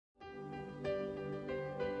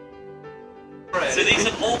So these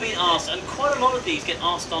have all been asked, and quite a lot of these get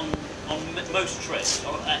asked on most trips,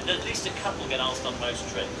 or at least a couple get asked on most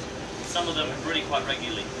trips. Some of them really quite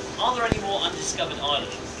regularly. Are there any more undiscovered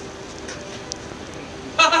islands?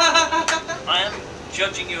 I am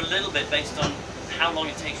judging you a little bit based on how long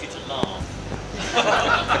it takes you to laugh.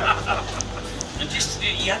 And just,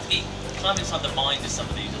 you have to climb inside the mind of some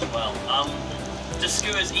of these as well. Do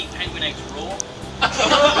skuas eat penguin eggs raw?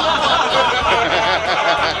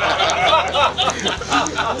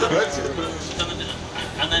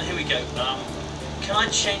 And then here we go. Can I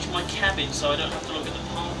change my cabin so I don't have to look at the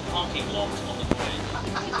parking lot on the voyage?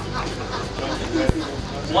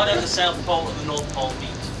 Why don't the South Pole and the North Pole meet?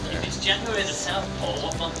 If it's January at the South Pole,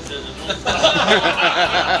 what month is it at the North Pole?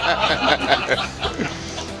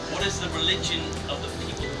 What is the religion of the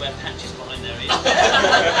people who wear patches behind their ears?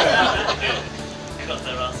 Because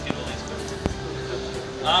they're asking all these questions.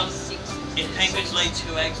 If penguins lay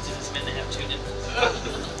 2 eggs, does this mean they have 2 nipples?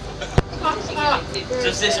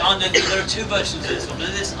 Does this island, there are 2 versions of this one.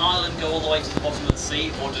 Does this island go all the way to the bottom of the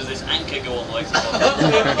sea, or does this anchor go all the way to the bottom of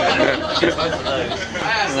the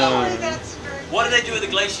sea? What do they do with the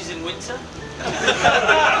glaciers in winter?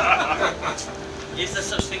 Is there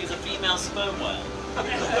such thing as a female sperm whale?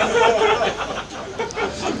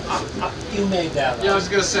 You made that one. Yeah, I was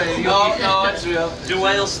going to say, no, it's real. Do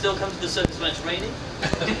whales still come to the surface when it's raining?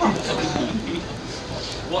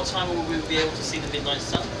 What time will we be able to see the midnight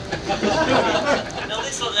sun? Now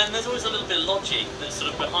and there's always a little bit of logic that's sort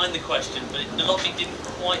of behind the question, but the logic didn't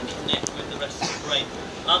quite connect with the rest of the brain.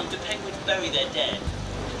 Do penguins bury their dead?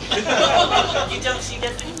 You don't see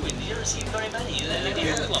dead penguins, you don't see very many. Is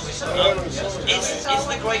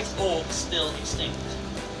the great orc still extinct?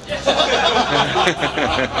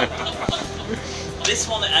 This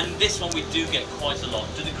one we do get quite a lot.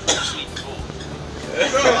 Do the crew sleep before?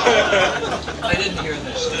 I didn't hear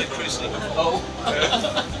this. Do the crew sleep before? Oh.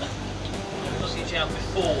 I'll teach you out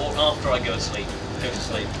before or after I go to sleep.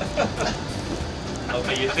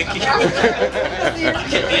 Okay, you're thinking. I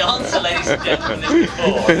get the answer, ladies and gentlemen, is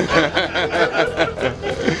before.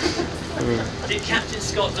 Did Captain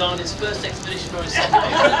Scott die on his first expedition or his second?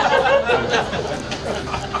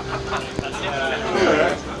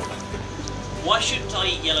 Why shouldn't I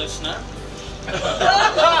eat yellow snow?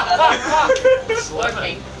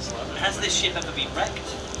 Has this ship ever been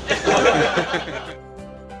wrecked?